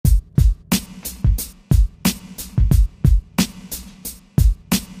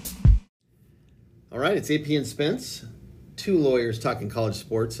All right, it's AP and Spence, two lawyers talking college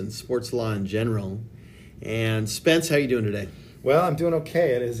sports and sports law in general. And Spence, how are you doing today? Well, I'm doing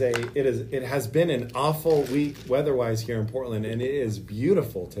okay. It has been an awful week weather-wise here in Portland, and it is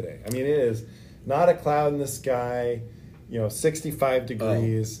beautiful today. I mean, it is not a cloud in the sky. 65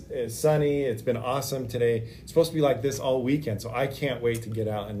 degrees. Oh. It's sunny. It's been awesome today. It's supposed to be like this all weekend, so I can't wait to get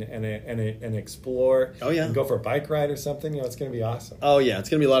out and explore. Oh, yeah. And go for a bike ride or something. It's going to be awesome. Oh, yeah. It's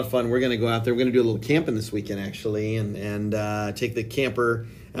going to be a lot of fun. We're going to go out there. We're going to do a little camping this weekend, actually, and take the camper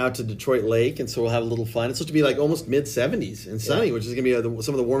out to Detroit Lake, and so we'll have a little fun. It's supposed to be like almost mid-70s and sunny, which is going to be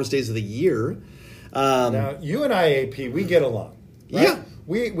some of the warmest days of the year. Now, you and I, AP, we get along. Right? Yeah.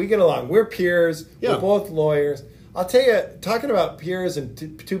 We get along. We're peers. Yeah. We're both lawyers. I'll tell you, talking about peers and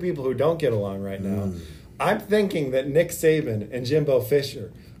two people who don't get along right now, I'm thinking that Nick Saban and Jimbo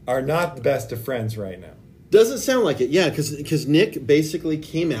Fisher are not the best of friends right now. Doesn't sound like it, yeah, because Nick basically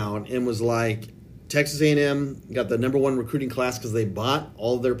came out and was like, Texas A&M got the number one recruiting class because they bought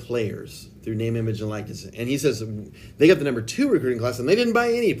all their players through name, image, and likeness. And he says they got the number 2 recruiting class and they didn't buy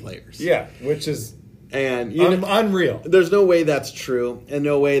any players. Yeah, which is unreal. There's no way that's true, and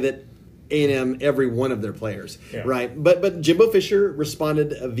no way that A&M every one of their players, right? But Jimbo Fisher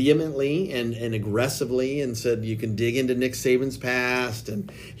responded vehemently and aggressively and said you can dig into Nick Saban's past, and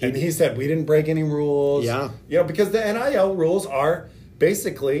he said we didn't break any rules. Yeah, because the NIL rules are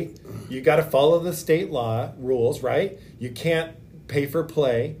basically you got to follow the state law rules, right? You can't pay for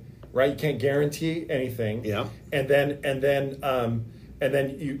play, right? You can't guarantee anything. Yeah, and then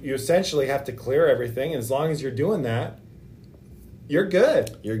you essentially have to clear everything, and as long as you're doing that, you're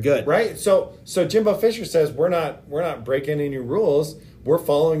good. You're good. Right? So Jimbo Fisher says we're not breaking any rules. We're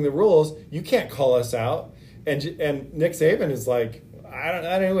following the rules. You can't call us out. And Nick Saban is like, I don't know.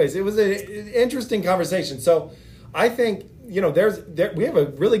 Anyways, it was an interesting conversation. So I think, we have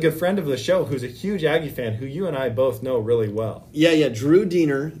a really good friend of the show who's a huge Aggie fan who you and I both know really well. Yeah. Drew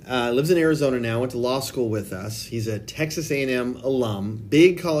Diener lives in Arizona now, went to law school with us. He's a Texas A&M alum,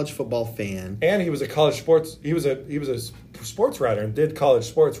 big college football fan. And he was a sports writer and did college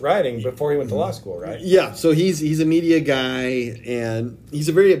sports writing before he went to law school, right? Yeah, so he's a media guy, and he's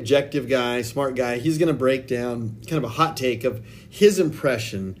a very objective guy, smart guy. He's going to break down kind of a hot take of his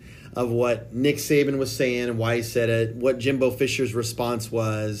impression of what Nick Saban was saying and why he said it, what Jimbo Fisher's response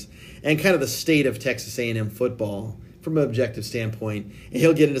was, and kind of the state of Texas A&M football from an objective standpoint. And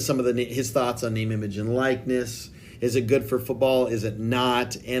he'll get into some of his thoughts on name, image, and likeness. Is it good for football? Is it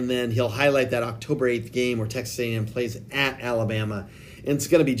not? And then he'll highlight that October 8th game where Texas A&M plays at Alabama. And it's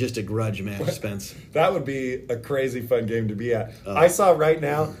going to be just a grudge match, Spence. That would be a crazy fun game to be at. I saw right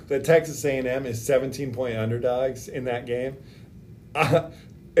now that Texas A&M is 17-point underdogs in that game.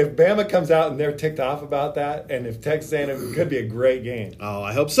 If Bama comes out and they're ticked off about that, and if Texas A&M, it could be a great game. Oh,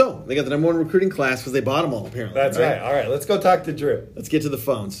 I hope so. They got the number 1 recruiting class because they bought them all, apparently. That's right. All right, let's go talk to Drew. Let's get to the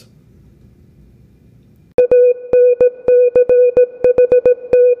phones.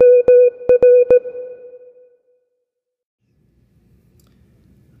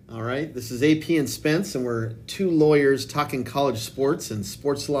 All right, this is AP and Spence, and we're two lawyers talking college sports and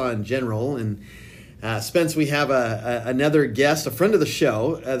sports law in general. And Spence, we have another guest, a friend of the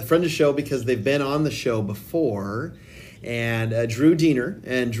show, because they've been on the show before, and Drew Diener.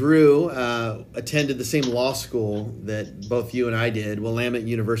 And Drew attended the same law school that both you and I did, Willamette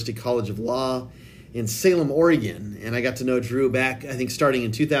University College of Law in Salem, Oregon. And I got to know Drew back, I think, starting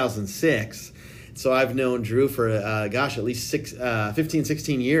in 2006. So I've known Drew for, at least 15,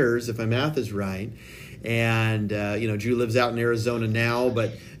 16 years, if my math is right. And, Drew lives out in Arizona now.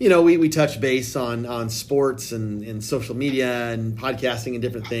 But, we touch base on sports and social media and podcasting and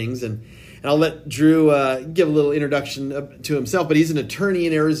different things. And I'll let Drew give a little introduction to himself. But he's an attorney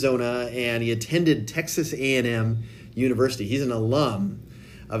in Arizona, and he attended Texas A&M University. He's an alum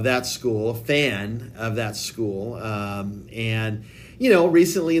of that school, a fan of that school.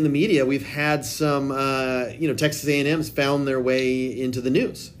 Recently in the media, we've had some, Texas A&M's found their way into the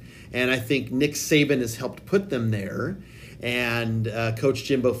news. And I think Nick Saban has helped put them there. And Coach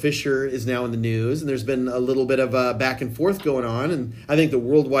Jimbo Fisher is now in the news. And there's been a little bit of a back and forth going on. And I think the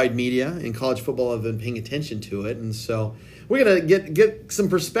worldwide media and college football have been paying attention to it. And so we're going to get some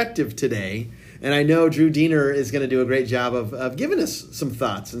perspective today. And I know Drew Diener is going to do a great job of giving us some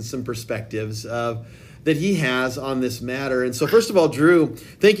thoughts and some perspectives that he has on this matter. And so first of all, Drew,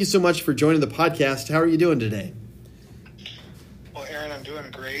 thank you so much for joining the podcast. How are you doing today? Well, Aaron, I'm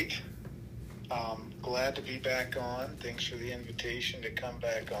doing great. Glad to be back on. Thanks for the invitation to come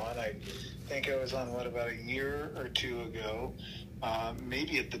back on. I think I was on, about a year or two ago,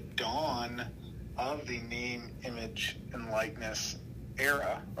 maybe at the dawn of the name, image, and likeness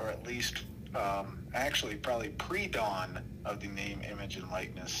era, or at least actually probably pre-dawn of the name, image, and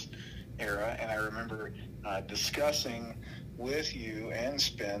likeness era. And I remember discussing with you and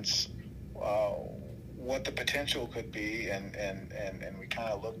Spence what the potential could be, and we kind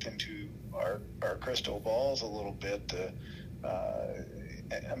of looked into our crystal balls a little bit to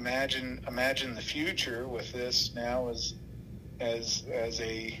imagine the future with this now as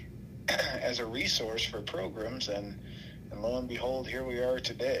a as a resource for programs, and lo and behold, here we are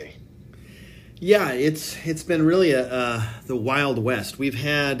today. Yeah, it's been really the Wild West. We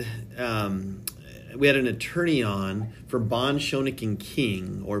had an attorney on from Bond, Schoenig and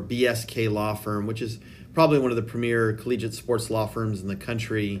King, or BSK law firm, which is probably one of the premier collegiate sports law firms in the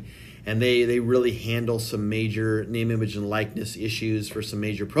country, and they really handle some major name, image, and likeness issues for some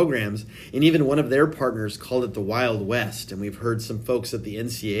major programs. And even one of their partners called it the Wild West. And we've heard some folks at the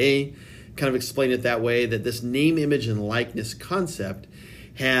NCAA kind of explain it that way, that this name, image, and likeness concept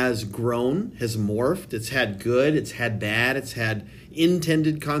has grown, has morphed. It's had good, it's had bad, it's had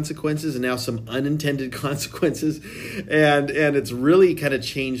intended consequences, and now some unintended consequences. And it's really kind of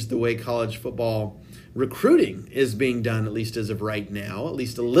changed the way college football recruiting is being done, at least as of right now, at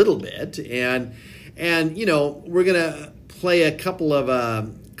least a little bit. And we're going to play a couple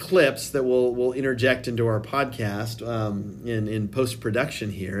of clips that we'll interject into our podcast in post-production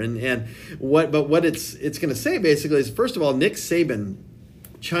here. And what it's going to say basically is, first of all, Nick Saban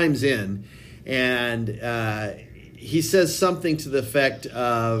chimes in, and he says something to the effect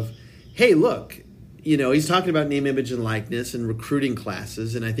of, hey, look, he's talking about name, image, and likeness and recruiting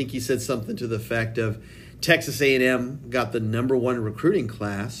classes, and I think he said something to the effect of Texas A&M got the number 1 recruiting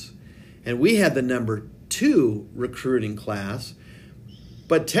class, and we had the number 2 recruiting class,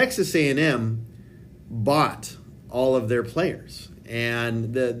 but Texas A&M bought all of their players.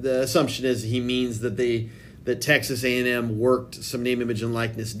 And the assumption is he means that Texas A&M worked some name, image, and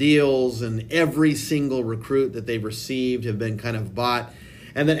likeness deals, and every single recruit that they've received have been kind of bought,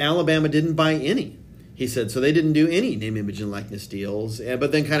 and that Alabama didn't buy any. He said, so they didn't do any name, image, and likeness deals,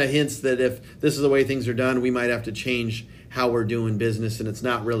 but then kind of hints that if this is the way things are done, we might have to change how we're doing business, and it's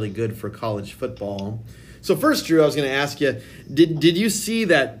not really good for college football. So first, Drew, I was going to ask you, did you see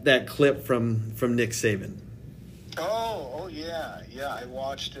that clip from Nick Saban? Oh yeah. I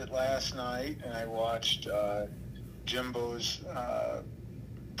watched it last night, and I watched Jimbo's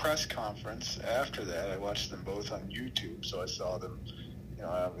press conference after that. I watched them both on YouTube, so I saw them.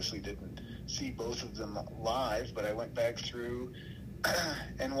 I obviously didn't see both of them live, but I went back through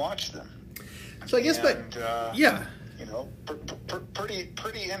and watched them. So I guess, yeah.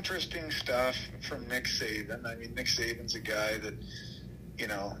 Pretty interesting stuff from Nick Saban. I mean, Nick Saban's a guy that,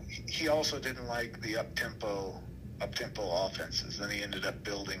 he also didn't like the up-tempo offenses. Then he ended up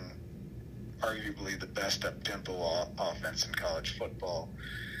building arguably the best up-tempo offense in college football.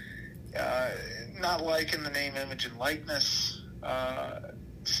 Not liking the name, image, and likeness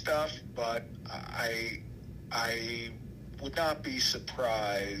stuff, but I would not be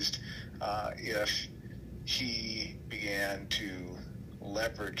surprised if he began to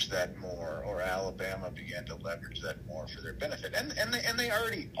leverage that more, or Alabama began to leverage that more for their benefit, and they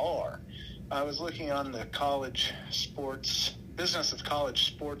already are. I was looking on the Business of College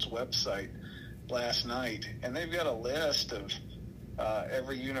Sports website last night, and they've got a list of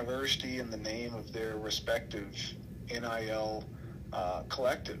every university and the name of their respective NIL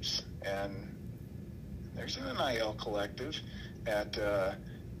collectives. And there's an NIL collective at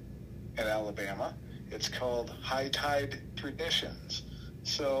Alabama. It's called High Tide Traditions.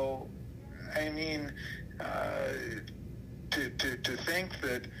 So, I mean, to think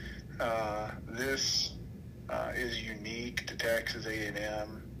that this is unique to Texas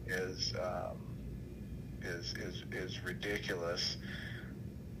A&M is ridiculous.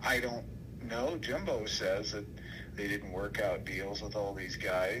 I don't know. Jimbo says that they didn't work out deals with all these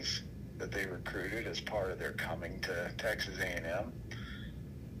guys that they recruited as part of their coming to Texas A&M.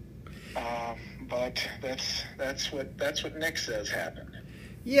 But that's what Nick says happened.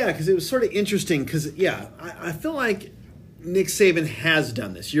 Yeah, because it was sort of interesting. Because I feel like Nick Saban has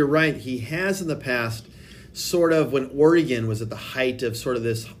done this. You're right. He has in the past, sort of when Oregon was at the height of sort of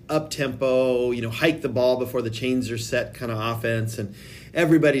this up-tempo, hike the ball before the chains are set kind of offense, and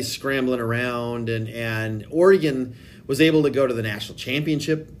everybody's scrambling around, and Oregon was able to go to the national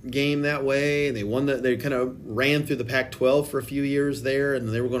championship game that way. They won they kind of ran through the Pac-12 for a few years there, and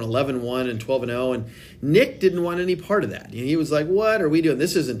they were going 11-1 and 12-0, and Nick didn't want any part of that. He was like, what are we doing?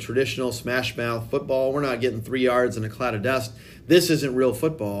 This isn't traditional smash mouth football. We're not getting 3 yards in a cloud of dust. This isn't real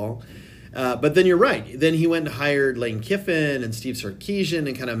football. But then you're right. Then he went and hired Lane Kiffin and Steve Sarkisian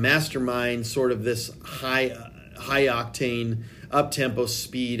and kind of mastermind sort of this high high octane, up tempo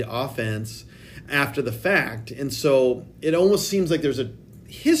speed offense after the fact. And so it almost seems like there's a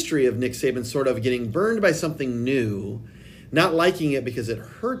history of Nick Saban sort of getting burned by something new, not liking it because it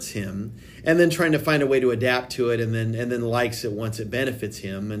hurts him, and then trying to find a way to adapt to it, and then likes it once it benefits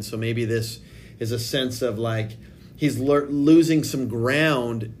him. And so maybe this is a sense of like he's losing some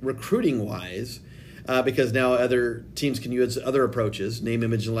ground recruiting wise, because now other teams can use other approaches, name,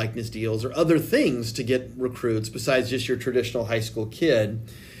 image, and likeness deals, or other things to get recruits besides just your traditional high school kid.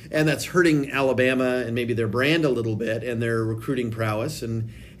 And that's hurting Alabama and maybe their brand a little bit and their recruiting prowess, and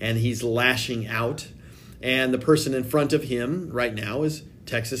he's lashing out. And the person in front of him right now is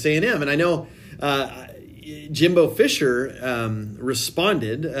Texas A&M. And I know Jimbo Fisher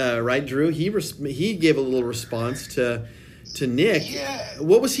responded, right, Drew? He gave a little response to Nick. Yeah.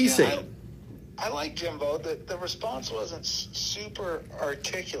 What was he saying? I like Jimbo. The response wasn't super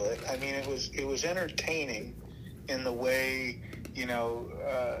articulate. I mean, it was entertaining in the way,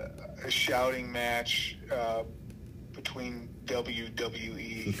 a shouting match between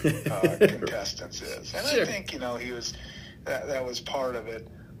WWE contestants is. And Sure. I think, he was that was part of it.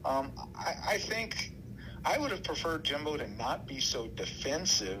 I think I would have preferred Jimbo to not be so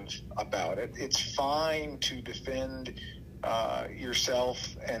defensive about it. It's fine to defend yourself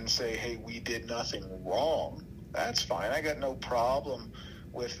and say, hey, we did nothing wrong. That's fine. I got no problem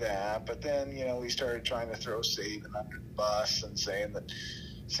with that. But then, we started trying to throw Saban under the bus and saying that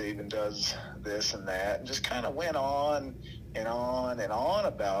Saban does this and that, and just kind of went on and on and on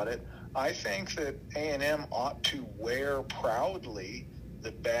about it. I think that A&M ought to wear proudly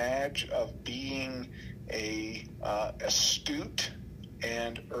the badge of being a astute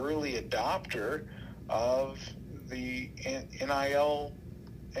and early adopter of the NIL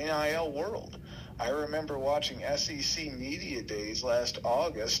world. I remember watching SEC Media Days last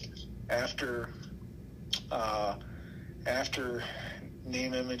August after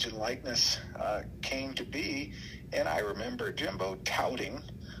name, image, and likeness came to be, and I remember Jimbo touting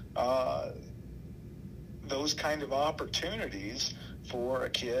those kind of opportunities for a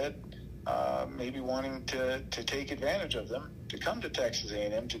kid maybe wanting to take advantage of them, to come to Texas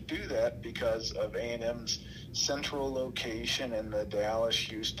A&M, to do that because of A&M's central location in the Dallas,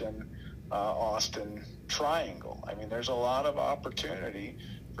 Houston, Austin triangle. I mean, there's a lot of opportunity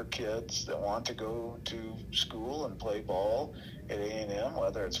for kids that want to go to school and play ball at A&M,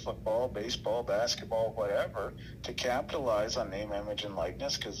 whether it's football, baseball, basketball, whatever, to capitalize on name, image, and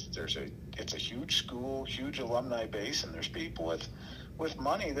likeness, because it's a huge school, huge alumni base, and there's people with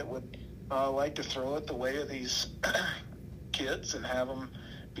money that would like to throw it the way of these kids and have them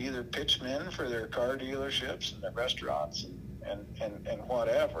be their pitchmen for their car dealerships and their restaurants and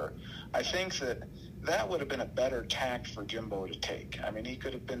whatever. I think that would have been a better tact for Jimbo to take. I mean, he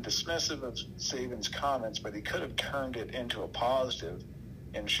could have been dismissive of Saban's comments, but he could have turned it into a positive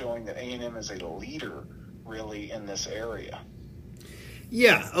in showing that A&M is a leader really in this area.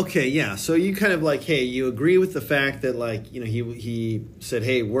 Yeah. Okay. Yeah. So you kind of like, hey, you agree with the fact that he said,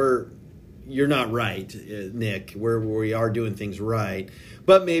 hey, you're not right, Nick. We are doing things right,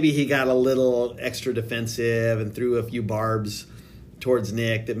 but maybe he got a little extra defensive and threw a few barbs towards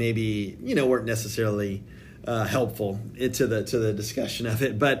Nick that maybe weren't necessarily helpful to the discussion of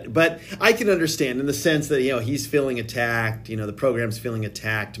it. But I can understand in the sense that he's feeling attacked. The program's feeling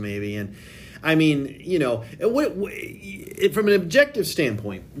attacked maybe, and I mean from an objective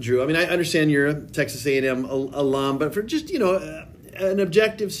standpoint, Drew. I mean, I understand you're a Texas A&M alum, but for just an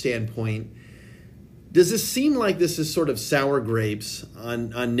objective standpoint, does this seem like this is sort of sour grapes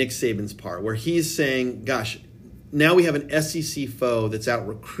on Nick Saban's part, where he's saying, gosh, now we have an SEC foe that's out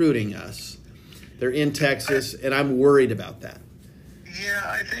recruiting us. They're in Texas, and I'm worried about that. Yeah,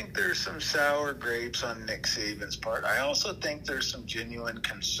 I think there's some sour grapes on Nick Saban's part. I also think there's some genuine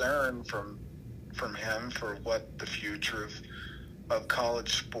concern from him for what the future of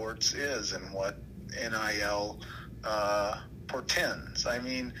college sports is and what NIL portends. I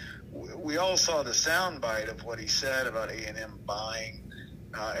mean, we all saw the soundbite of what he said about A&M buying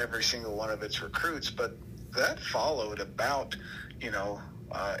every single one of its recruits, but that followed about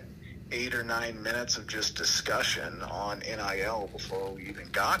 8 or 9 minutes of just discussion on NIL before we even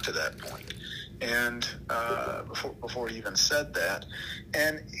got to that point, and before he even said that.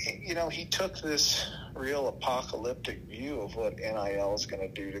 And he took this real apocalyptic view of what NIL is going to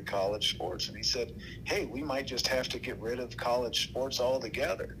do to college sports, and he said, hey, we might just have to get rid of college sports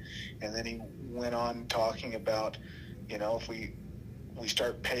altogether. And then he went on talking about if we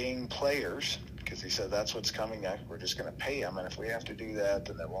start paying players, because he said that's what's coming next, we're just going to pay them, and if we have to do that,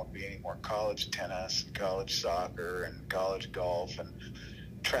 then there won't be any more college tennis, college soccer, and college golf,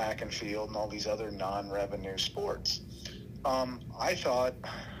 track and field and all these other non-revenue sports. I thought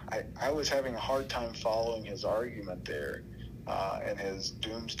I was having a hard time following his argument there and his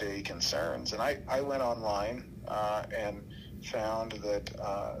doomsday concerns. And I went online and found that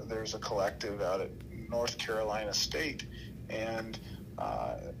there's a collective out at North Carolina State, and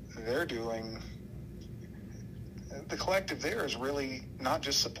they're doing – the collective there is really not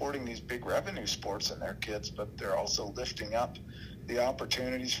just supporting these big revenue sports and their kids, but they're also lifting up the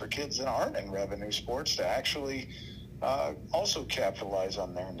opportunities for kids that aren't in revenue sports to actually also capitalize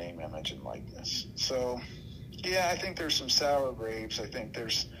on their name, image, and likeness. So, yeah, I think there's some sour grapes. I think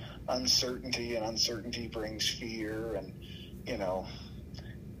there's uncertainty, and uncertainty brings fear. And, you know,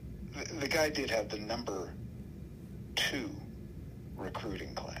 the guy did have the number 2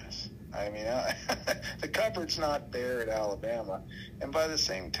 recruiting class. I mean, the cupboard's not there at Alabama. And by the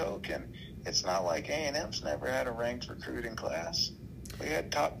same token, it's not like A&M's never had a ranked recruiting class. We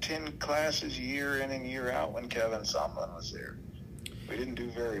had top 10 classes year in and year out when Kevin Sumlin was there. We didn't do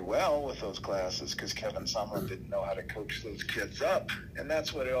very well with those classes because Kevin Sumlin didn't know how to coach those kids up. And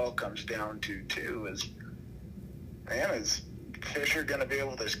that's what it all comes down to, too, is, man, is Fisher going to be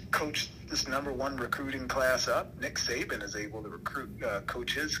able to coach this number 1 recruiting class up? Nick Saban is able to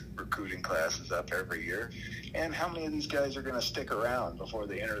coach his recruiting classes up every year. And how many of these guys are going to stick around before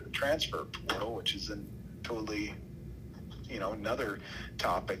they enter the transfer portal, which is a totally, you know, another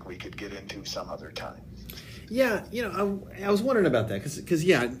topic we could get into some other time. Yeah, you know, I was wondering about that because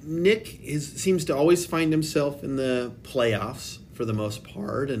Nick seems to always find himself in the playoffs for the most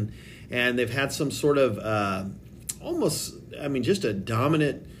part, and they've had some sort of almost, I mean, just a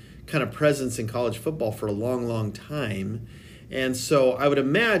dominant kind of presence in college football for a long, long time. And so I would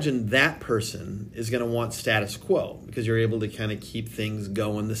imagine that person is going to want status quo because you're able to kind of keep things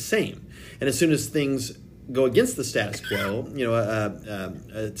going the same. And as soon as things go against the status quo, you know,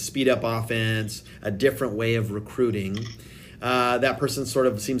 a speed-up offense, a different way of recruiting, that person sort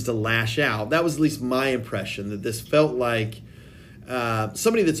of seems to lash out. That was at least my impression, that this felt like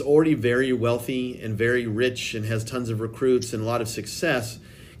somebody that's already very wealthy and very rich and has tons of recruits and a lot of success,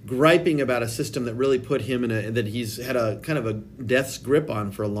 griping about a system that really put him that he's had a kind of a death's grip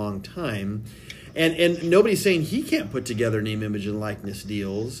on for a long time. And nobody's saying he can't put together name, image, and likeness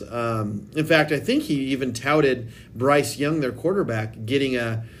deals. In fact, I think he even touted Bryce Young, their quarterback, getting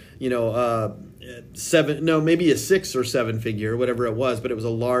maybe a 6 or 7 figure, whatever it was, but it was a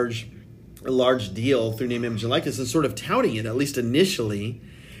large deal through name, image, and likeness, and sort of touting it, at least initially.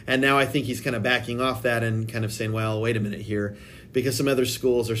 And now I think he's kind of backing off that and kind of saying, well, wait a minute here, because some other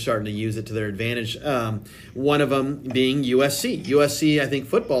schools are starting to use it to their advantage. One of them being USC. USC, I think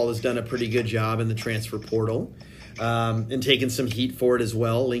football has done a pretty good job in the transfer portal and taken some heat for it as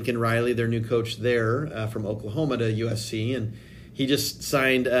well. Lincoln Riley, their new coach there from Oklahoma to USC, and he just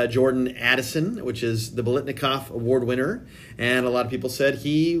signed Jordan Addison, which is the Biletnikoff Award winner, and a lot of people said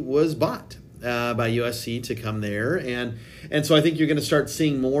he was bought by USC to come there. And so I think you're going to start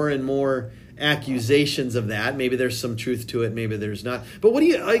seeing more and more accusations of that. Maybe there's some truth to it, maybe there's not. But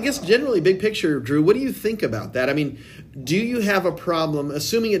I guess generally, big picture, Drew, what do you think about that? I mean, do you have a problem,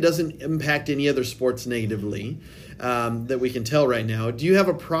 assuming it doesn't impact any other sports negatively, that we can tell right now, do you have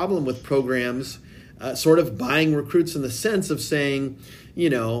a problem with programs sort of buying recruits in the sense of saying,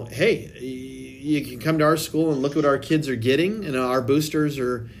 you know, hey, you can come to our school and look what our kids are getting, and our boosters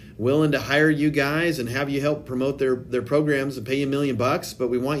are willing to hire you guys and have you help promote their programs and pay you $1 million, but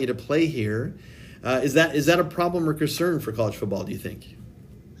we want you to play here. Is that a problem or concern for college football, do you think?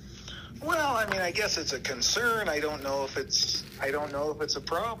 Well, I mean, I guess it's a concern. I don't know if it's a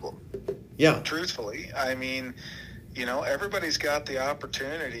problem. Yeah. Truthfully, I mean, you know, everybody's got the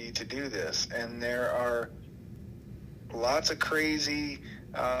opportunity to do this, and there are lots of crazy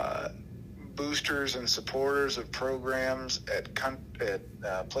boosters and supporters of programs at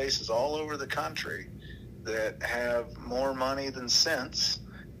places all over the country that have more money than sense.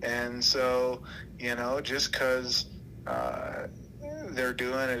 And so, you know, just because they're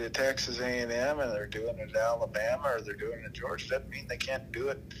doing it at Texas A&M and they're doing it at Alabama or they're doing it at Georgia doesn't mean they can't do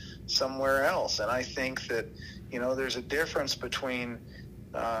it somewhere else. And I think that, you know, there's a difference between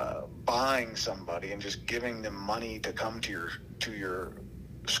buying somebody and just giving them money to come to your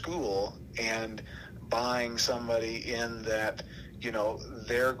school and buying somebody in that, you know,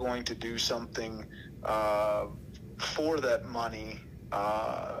 they're going to do something for that money,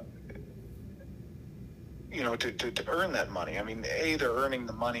 you know, to earn that money. I mean, they're earning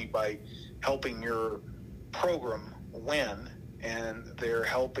the money by helping your program win, and they're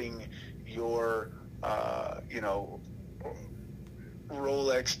helping your, you know,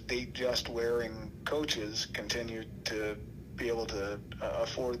 Rolex date just wearing coaches continue to be able to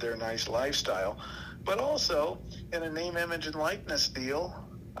afford their nice lifestyle. But also, in a name, image, and likeness deal,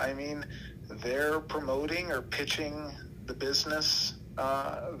 I mean, they're promoting or pitching the business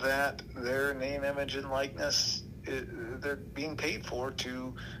that their name, image, and likeness, they're being paid for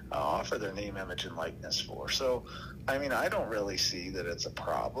to offer their name, image, and likeness for. So, I mean, I don't really see that it's a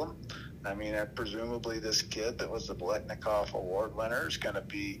problem. I mean, presumably this kid that was the Biletnikoff Award winner is going to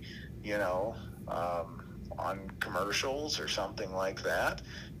be, on commercials or something like that.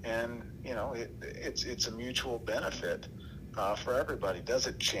 And, it's a mutual benefit for everybody. Does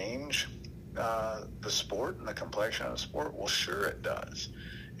it change the sport and the complexion of the sport? Well, sure it does.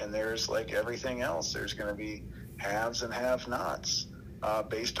 And there's, like everything else, there's going to be haves and have-nots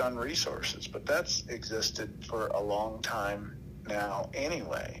based on resources. But that's existed for a long time now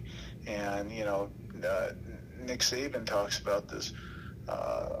anyway. And, Nick Saban talks about this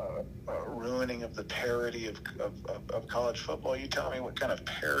ruining of the parity of college football. You tell me what kind of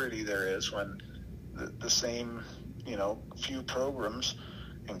parity there is when the same, few programs,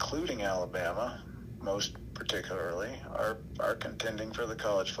 including Alabama, most particularly, are contending for the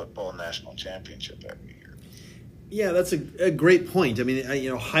college football national championship every year. Yeah, that's a great point. I mean,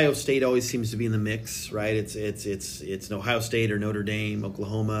 Ohio State always seems to be in the mix, right? It's Ohio State or Notre Dame,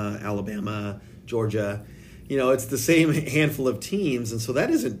 Oklahoma, Alabama, Georgia. It's the same handful of teams, and so that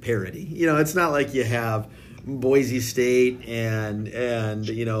isn't parity. It's not like you have Boise State and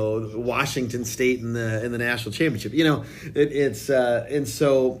Washington State in the national championship. And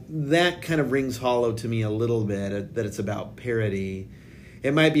so that kind of rings hollow to me a little bit, that it's about parity.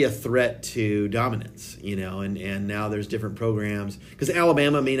 It might be a threat to dominance, and now there's different programs, because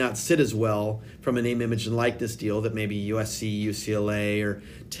Alabama may not sit as well from a name, image, and likeness deal that maybe USC, UCLA, or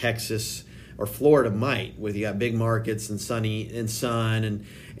Texas or Florida might, where you got big markets and sun,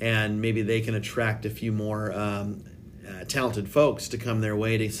 and maybe they can attract a few more talented folks to come their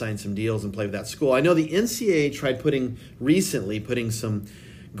way to sign some deals and play with that school. I know the NCAA tried putting some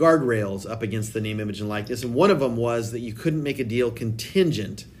guardrails up against the name, image, and likeness, and one of them was that you couldn't make a deal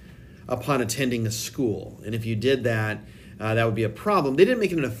contingent upon attending a school, and if you did that, that would be a problem. They didn't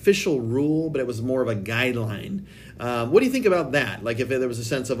make it an official rule, but it was more of a guideline. What do you think about that? Like, if there was a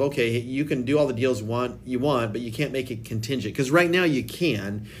sense of, okay, you can do all the deals you want, but you can't make it contingent, because right now you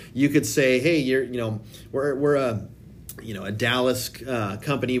can. You could say, hey, we're a Dallas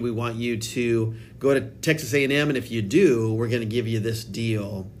company. We want you to go to Texas A&M, and if you do, we're going to give you this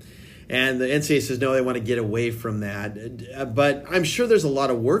deal. And the NCAA says, no, they want to get away from that. But I'm sure there's a lot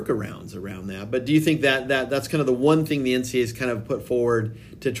of workarounds around that. But do you think that's kind of the one thing the NCAA has kind of put forward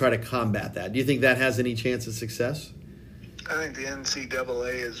to try to combat that? Do you think that has any chance of success? I think the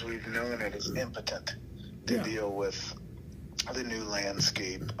NCAA, as we've known it, is impotent to deal with the new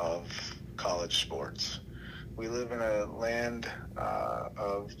landscape of college sports. We live in a land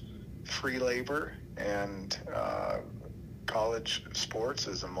of free labor, and college sports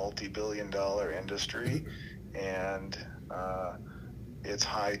is a multi-billion-dollar industry, and it's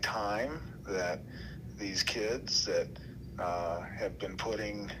high time that these kids that have been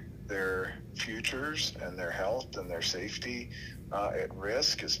putting their futures and their health and their safety at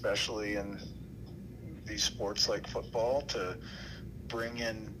risk, especially in these sports like football, to bring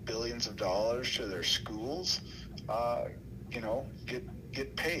in billions of dollars to their schools,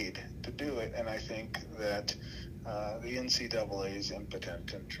 get paid to do it. And I think that the NCAA is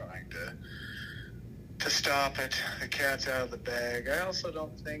impotent in trying to stop it. The cat's out of the bag. I also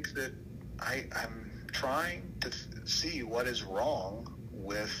don't think that I'm trying to see what is wrong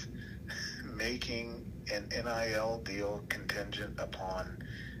with making an NIL deal contingent upon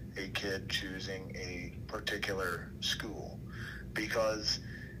a kid choosing a particular school. Because,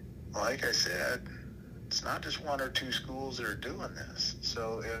 like I said, it's not just one or two schools that are doing this.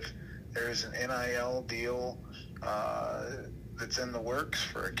 So if there's an NIL deal that's in the works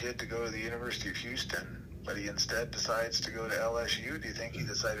for a kid to go to the University of Houston, but he instead decides to go to LSU, do you think he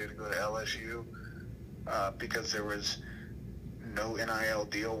decided to go to LSU because there was no NIL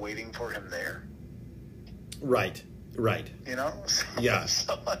deal waiting for him there? Right. Yeah.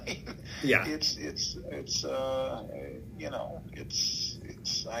 So, I mean, yeah.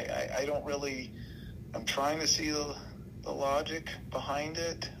 I don't really. I'm trying to see the logic behind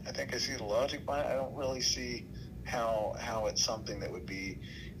it. I think I see the logic behind it. I don't really see how it's something that would be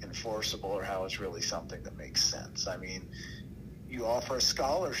enforceable, or how it's really something that makes sense. I mean, you offer a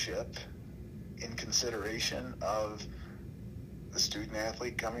scholarship in consideration of the student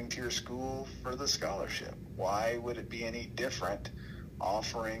athlete coming to your school for the scholarship. Why would it be any different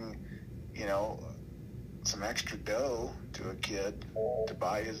offering, some extra dough to a kid to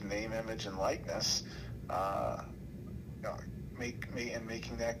buy his name, image, and likeness,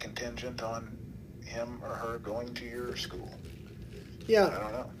 making that contingent on him or her going to your school. Yeah, I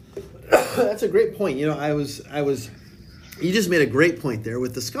don't know. That's a great point. You just made a great point there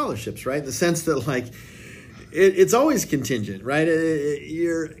with the scholarships, right? The sense that like it's always contingent, right?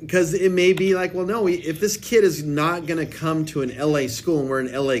 Because it may be like, well, no, if this kid is not going to come to an LA school and we're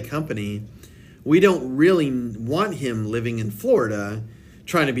an LA company, we don't really want him living in Florida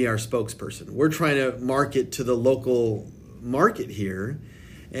trying to be our spokesperson. We're trying to market to the local market here.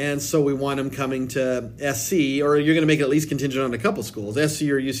 And so we want him coming to SC, or you're going to make it at least contingent on a couple schools, SC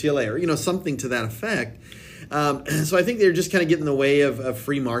or UCLA, or something to that effect. So I think they're just kind of getting in the way of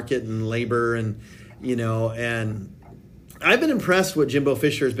free market and labor, and I've been impressed what Jimbo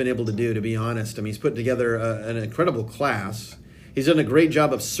Fisher has been able to do. To be honest, I mean, he's put together an incredible class. He's done a great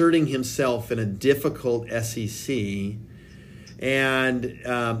job of asserting himself in a difficult SEC. And,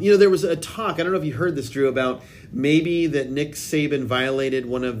 there was a talk, I don't know if you heard this, Drew, about maybe that Nick Saban violated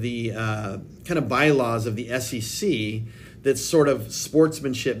one of the kind of bylaws of the SEC that's sort of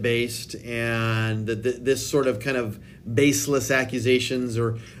sportsmanship based, and that this sort of kind of baseless accusations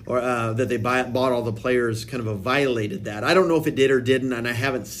or that they bought all the players kind of violated that. I don't know if it did or didn't, and I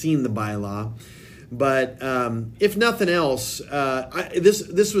haven't seen the bylaw. But if nothing else,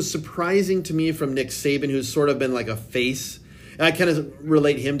 this was surprising to me from Nick Saban, who's sort of been like a face. I kind of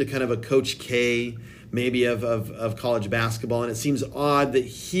relate him to kind of a Coach K, maybe of college basketball. And it seems odd that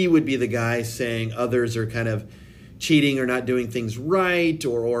he would be the guy saying others are kind of cheating or not doing things right,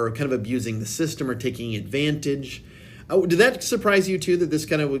 or kind of abusing the system or taking advantage. Did that surprise you too, that this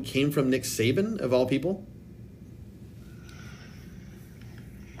kind of came from Nick Saban, of all people?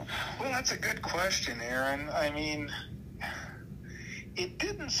 Well, that's a good question, Aaron. I mean, it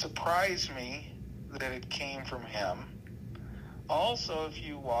didn't surprise me that it came from him. Also, if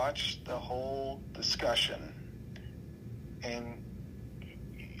you watch the whole discussion, and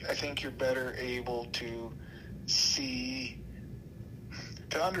I think you're better able to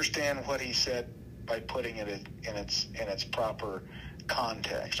understand what he said by putting it in its proper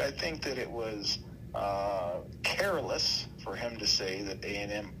context. I think that it was careless for him to say that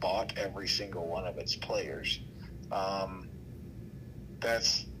A&M bought every single one of its players.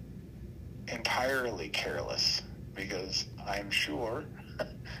 That's entirely careless, because I'm sure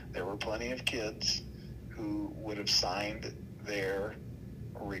there were plenty of kids who would have signed there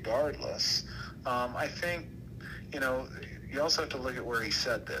regardless. I think, you also have to look at where he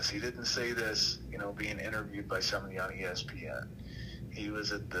said this. He didn't say this, being interviewed by somebody on ESPN. He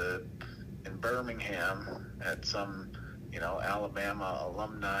was in Birmingham at some, Alabama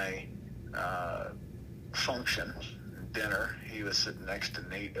alumni function, dinner. He was sitting next to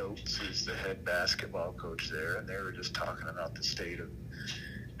Nate Oates, who's the head basketball coach there, and they were just talking about the state of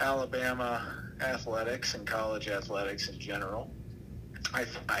Alabama athletics and college athletics in general.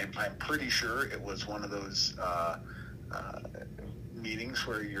 I'm pretty sure it was one of those meetings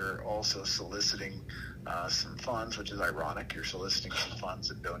where you're also soliciting some funds, which is ironic. You're soliciting some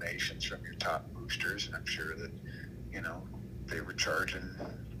funds and donations from your top boosters, and I'm sure that, they were charging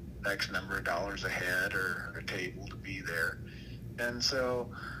X number of dollars a head or a table to be there. And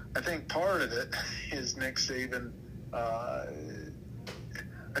so I think part of it is Nick Saban.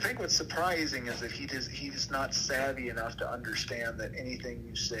 I think what's surprising is that he's not savvy enough to understand that anything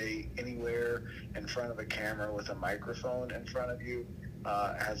you say anywhere in front of a camera with a microphone in front of you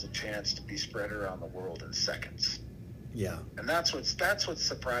has a chance to be spread around the world in seconds. Yeah. And that's what's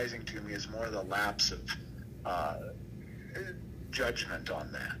surprising to me, is more the lapse of judgment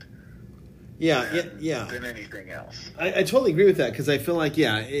on that. Than anything else. I totally agree with that, because I feel like,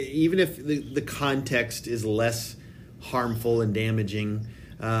 even if the context is less harmful and damaging,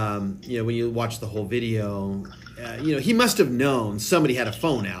 when you watch the whole video, he must have known somebody had a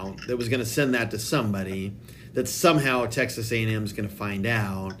phone out that was going to send that to somebody, that somehow Texas A&M is going to find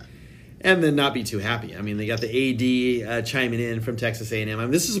out and then not be too happy. I mean, they got the AD chiming in from Texas A&M. I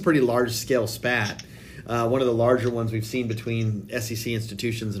mean, this is a pretty large-scale spat, one of the larger ones we've seen between SEC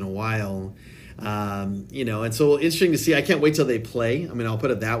institutions in a while. And so interesting to see. I can't wait till they play. I mean, I'll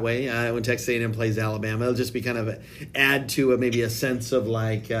put it that way. When Texas A&M plays Alabama, it'll just be kind of add to maybe a sense of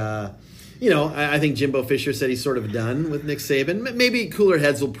like, I think Jimbo Fisher said he's sort of done with Nick Saban. Maybe cooler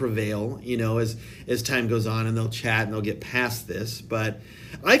heads will prevail, as time goes on, and they'll chat and they'll get past this. But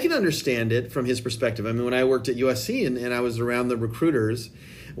I can understand it from his perspective. I mean, when I worked at USC and I was around the recruiters,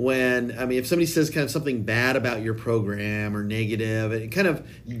 if somebody says kind of something bad about your program or negative, it kind of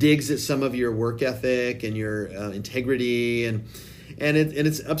digs at some of your work ethic and your integrity, and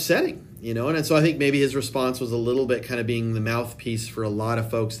it's upsetting, And so I think maybe his response was a little bit kind of being the mouthpiece for a lot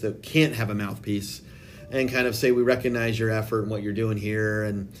of folks that can't have a mouthpiece, and kind of say, we recognize your effort and what you're doing here,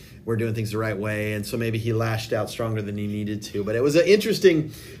 and we're doing things the right way. And so maybe he lashed out stronger than he needed to. But it was an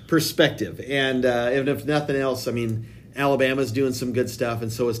interesting perspective. And if nothing else, I mean, Alabama's doing some good stuff,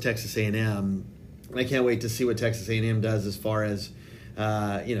 and so is Texas A&M. I can't wait to see what Texas A&M does as far as,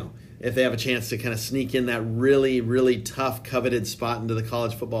 if they have a chance to kind of sneak in that really, really tough, coveted spot into the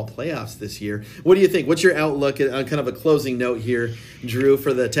college football playoffs this year. What do you think? What's your outlook on kind of a closing note here, Drew,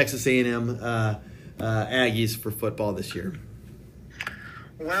 for the Texas A&M Aggies for football this year?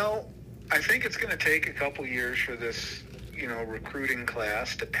 Well, I think it's going to take a couple years for this, recruiting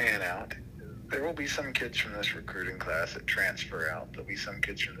class to pan out. There will be some kids from this recruiting class that transfer out. There'll be some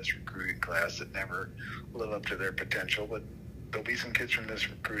kids from this recruiting class that never live up to their potential, but there'll be some kids from this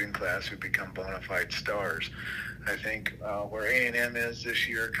recruiting class who become bona fide stars. I think where A&M is this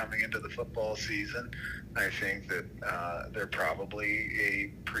year coming into the football season, I think that they're probably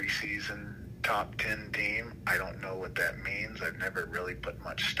a preseason top 10 team. I don't know what that means. I've never really put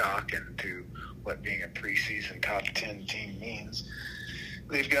much stock into what being a preseason top 10 team means.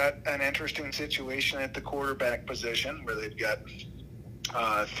 They've got an interesting situation at the quarterback position where they've got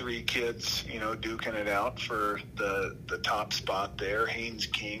three kids, duking it out for the top spot there. Haynes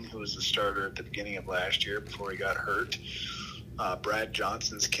King, who was the starter at the beginning of last year before he got hurt. Brad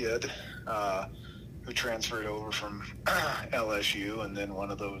Johnson's kid, who transferred over from LSU, and then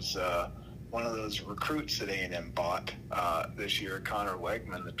one of those recruits that A&M bought this year, Connor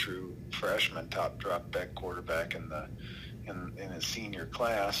Wegman, the true freshman, top drop-back quarterback in his senior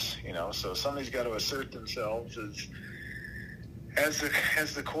class. So somebody's got to assert themselves as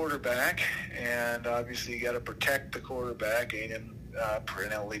the quarterback, and obviously you got to protect the quarterback. A&M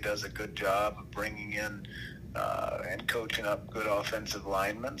perennially does a good job of bringing in and coaching up good offensive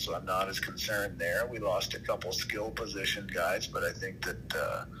linemen, so I'm not as concerned there. We lost a couple skill position guys, but I think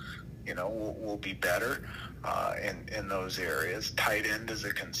that we'll be better in those areas. Tight end is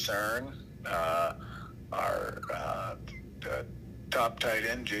a concern. Our top tight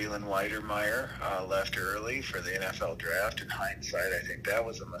end, Jalen Weidermeyer, left early for the NFL draft. In hindsight, I think that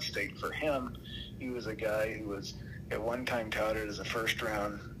was a mistake for him. He was a guy who was at one time touted as a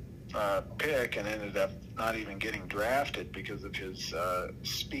first-round pick and ended up not even getting drafted because of his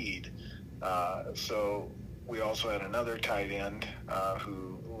speed. So we also had another tight end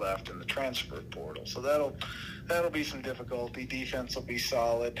who left in the transfer portal. So that'll be some difficulty. Defense will be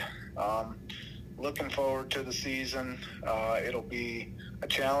solid. Looking forward to the season. It'll be a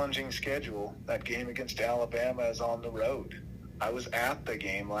challenging schedule. That game against Alabama is on the road. I was at the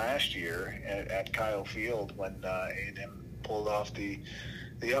game last year at Kyle Field when A&M pulled off the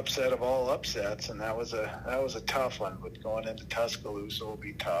upset of all upsets, and that was a tough one. But going into Tuscaloosa will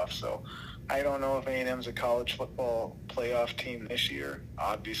be tough. So I don't know if A&M's a college football playoff team this year.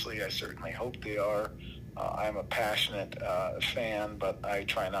 Obviously, I certainly hope they are. I'm a passionate fan, but I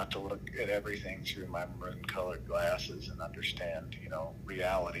try not to look at everything through my maroon-colored glasses and understand,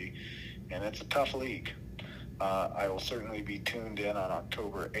 reality. And it's a tough league. I will certainly be tuned in on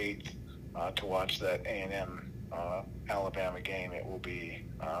October 8th to watch that A&M Alabama game. It will be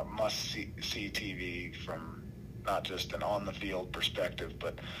must-see TV from not just an on-the-field perspective,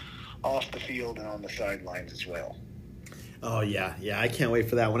 but off the field and on the sidelines as well. Oh, yeah. I can't wait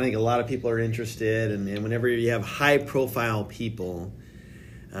for that one. I think a lot of people are interested, and whenever you have high-profile people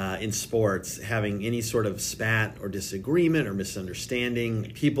in sports having any sort of spat or disagreement or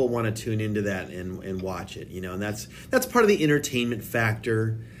misunderstanding, people want to tune into that and watch it, and that's part of the entertainment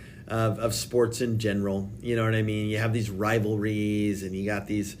factor of sports in general. You know what I mean? You have these rivalries, and you got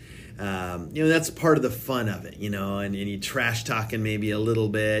these that's part of the fun of it, and you trash talking maybe a little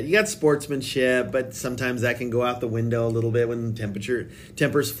bit. You got sportsmanship, but sometimes that can go out the window a little bit when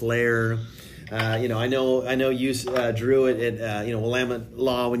tempers flare. I know you, Drew, at Willamette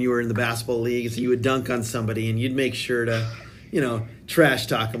Law when you were in the basketball league, so you would dunk on somebody and you'd make sure to, trash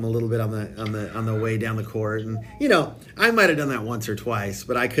talk them a little bit on the way down the court. And I might have done that once or twice,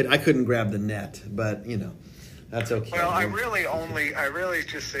 but I couldn't grab the net. But that's okay. Well, I really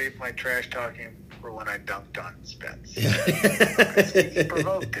just saved my trash talking for when I dunked on Spence. He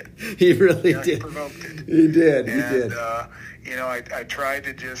provoked it. He really did. He provoked it. He did. I tried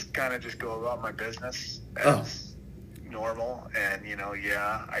to just go about my business as normal, and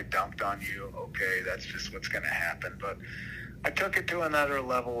I dunked on you. Okay, that's just what's going to happen. But I took it to another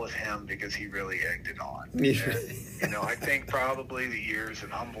level with him because he really egged it on. And, I think probably the years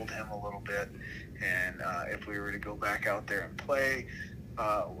have humbled him a little bit. And if we were to go back out there and play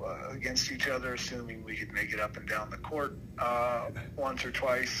against each other, assuming we could make it up and down the court once or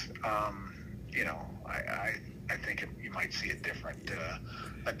twice, I think you might see a different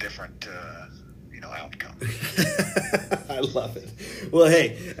outcome. I love it. Well,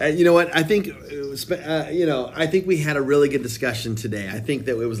 hey, you know what? I think I think we had a really good discussion today. I think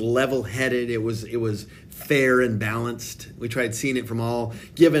that it was level-headed. It was fair and balanced. We tried seeing it from all,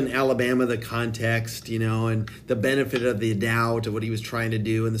 given Alabama the context, and the benefit of the doubt of what he was trying to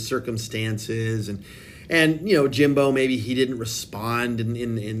do and the circumstances, and Jimbo, maybe he didn't respond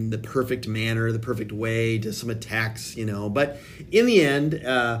in the perfect manner, the perfect way to some attacks, but in the end,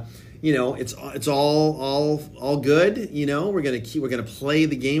 it's all good. We're gonna play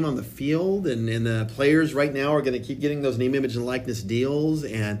the game on the field, and the players right now are gonna keep getting those name, image, and likeness deals.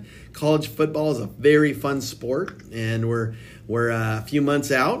 And college football is a very fun sport, and we're a few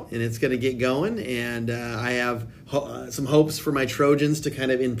months out, and it's gonna get going. And I have some hopes for my Trojans to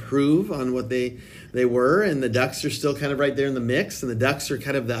kind of improve on what they were, and the Ducks are still kind of right there in the mix. And the Ducks are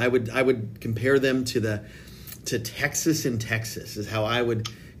kind of I would compare them to Texas in Texas is how I would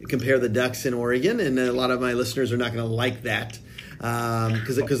compare the Ducks in Oregon, and a lot of my listeners are not going to like that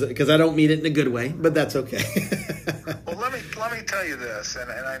because I don't mean it in a good way, but that's okay. Well, let me tell you this, and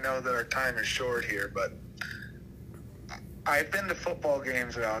I know that our time is short here, but I've been to football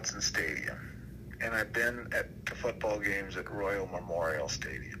games at Autzen Stadium, and I've been to football games at Royal Memorial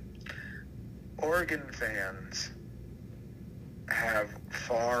Stadium. Oregon fans have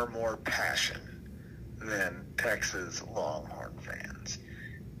far more passion than Texas Longhorn fans.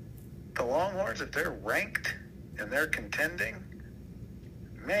 The Longhorns, if they're ranked and they're contending,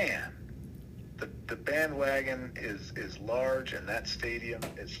 man, the bandwagon is large and that stadium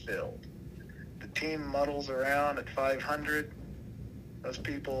is filled. The team muddles around at 500.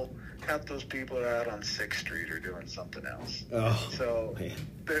 Half those people are out on 6th Street or doing something else. Oh, so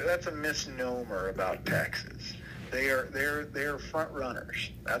that's a misnomer about Texas. They are front runners.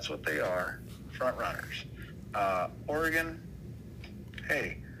 That's what they are, front runners. Oregon,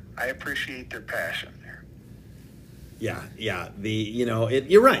 hey, I appreciate their passion there. Yeah.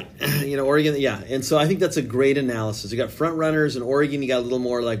 You're right. Oregon, yeah. And so I think that's a great analysis. You got front runners, and Oregon, you got a little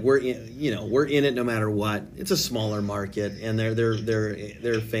more like we're in it no matter what. It's a smaller market, and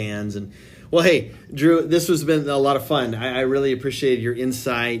they're fans. And well, hey, Drew, this has been a lot of fun. I really appreciate your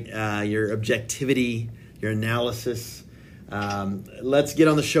insight, your objectivity, your analysis. Let's get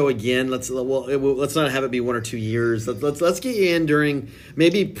on the show again. Let's not have it be 1 or 2 years. Let's get you in during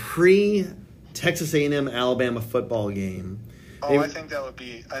maybe pre-Texas A&M Alabama football game. Oh, I think that would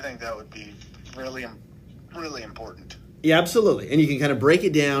be really, really important. Yeah, absolutely. And you can kind of break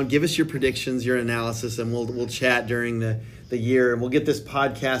it down, give us your predictions, your analysis, and we'll chat during the year, and we'll get this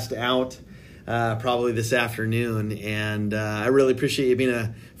podcast out probably this afternoon. And I really appreciate you being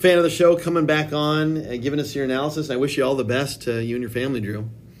a fan of the show, coming back on and giving us your analysis. I wish you all the best to you and your family, Drew.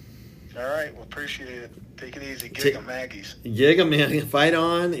 All right. Well, appreciate it. Take it easy. Gig 'em Aggies. Gig 'em, man. Fight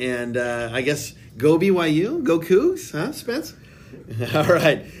on. And I guess go BYU. Go Cougs. Huh, Spence? All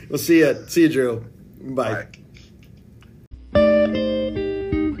right. We'll see you. See you, Drew. Bye. Bye.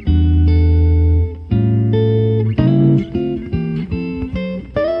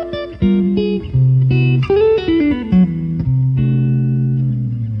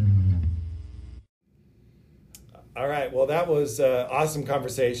 Well, that was awesome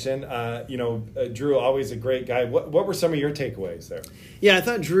conversation. Drew, always a great guy. What were some of your takeaways there? Yeah, I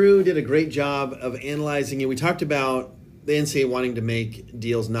thought Drew did a great job of analyzing it. We talked about the NCAA wanting to make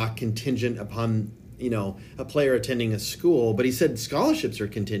deals not contingent upon, a player attending a school, but he said scholarships are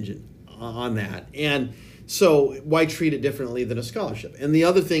contingent on that. And so why treat it differently than a scholarship? And the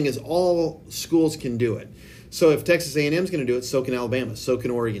other thing is all schools can do it. So if Texas A&M is going to do it, so can Alabama, so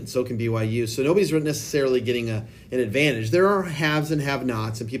can Oregon, so can BYU. So nobody's necessarily getting an advantage. There are haves and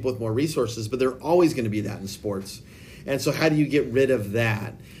have-nots and people with more resources, but they're always going to be that in sports. And so how do you get rid of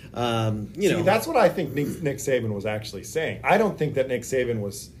that? See, that's what I think Nick Saban was actually saying. I don't think that Nick Saban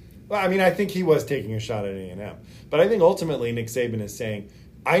was – well, I mean, I think he was taking a shot at A&M. But I think ultimately Nick Saban is saying,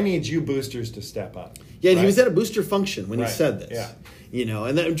 I need you boosters to step up. Yeah, and he was at a booster function when he said this. Yeah.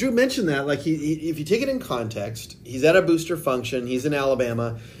 And Drew mentioned that, like, if you take it in context, he's at a booster function, he's in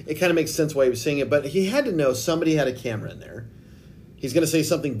Alabama, it kind of makes sense why he was saying it, but he had to know somebody had a camera in there. He's going to say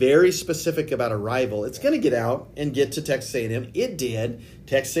something very specific about a rival. It's going to get out and get to Texas A&M. It did.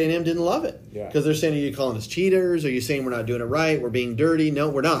 Texas A&M didn't love it because they're saying, are you calling us cheaters? Are you saying we're not doing it right? We're being dirty? No,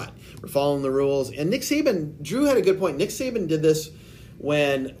 we're not. We're following the rules. And Nick Saban, Drew had a good point. Nick Saban did this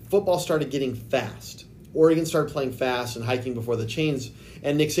when football started getting fast. Oregon started playing fast and hiking before the chains.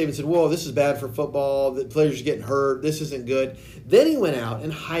 And Nick Saban said, whoa, this is bad for football. The players are getting hurt. This isn't good. Then he went out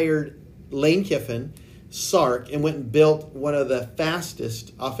and hired Lane Kiffin, Sark, and went and built one of the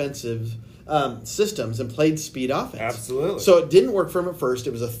fastest offensive systems and played speed offense. Absolutely. So it didn't work for him at first.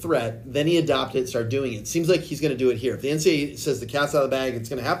 It was a threat. Then he adopted it, started doing it. Seems like he's going to do it here. If the NCAA says the cat's out of the bag, it's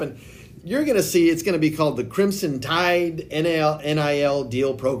going to happen. You're going to see it's going to be called the Crimson Tide NIL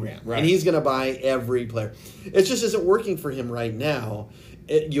deal program. Right. And he's going to buy every player. It just isn't working for him right now.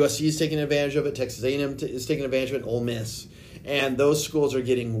 USC is taking advantage of it. Texas A&M is taking advantage of it. Ole Miss. And those schools are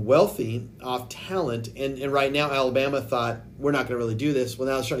getting wealthy off talent. And right now, Alabama thought, we're not going to really do this. Well,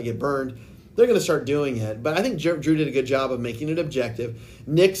 now it's starting to get burned. They're going to start doing it. But I think Drew did a good job of making it objective.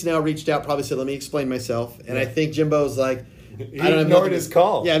 Nick's now reached out, probably said, let me explain myself. And I think Jimbo's like, he ignored his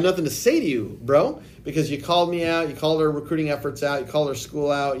call. Yeah, I have nothing to say to you, bro, because you called me out, you called our recruiting efforts out, you called our school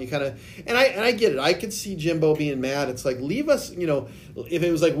out, you kind of, and I get it. I could see Jimbo being mad. It's like, leave us, if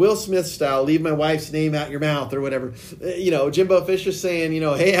it was like Will Smith style, leave my wife's name out your mouth or whatever. Jimbo Fisher saying,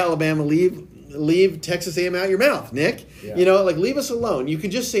 hey, Alabama, leave Texas A&M out your mouth, Nick. Yeah. Leave us alone. You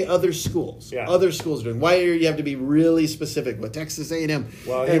could just say other schools. Yeah. Other schools are doing. Why do you have to be really specific with Texas A&M?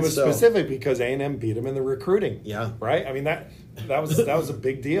 Well, he was specific because A&M beat him in the recruiting. Yeah. Right? I mean, that was a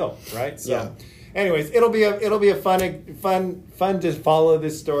big deal, right? So yeah. Anyways, it'll be a fun to follow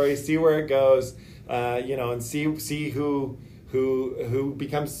this story, see where it goes, and see who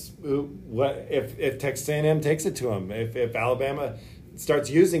becomes what if Texas A&M takes it to him, if Alabama starts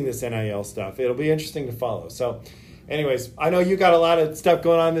using this NIL stuff. It'll be interesting to follow. So anyways, I know you got a lot of stuff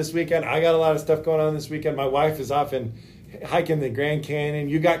going on this weekend. I got a lot of stuff going on this weekend. My wife is off in hiking the Grand Canyon.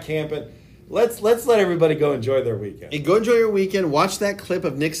 You got camping. Let's let everybody go enjoy their weekend. Hey, go enjoy your weekend. Watch that clip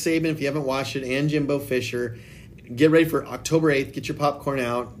of Nick Saban if you haven't watched it, and Jimbo Fisher. Get ready for October 8th. Get your popcorn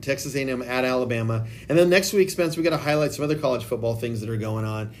out. Texas A&M at Alabama. And then next week, Spence, we got to highlight some other college football things that are going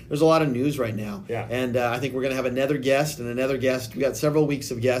on. There's a lot of news right now. Yeah. And I think we're going to have another guest. We got several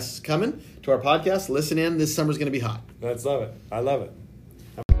weeks of guests coming to our podcast. Listen in. This summer's going to be hot. Let's love it. I love it.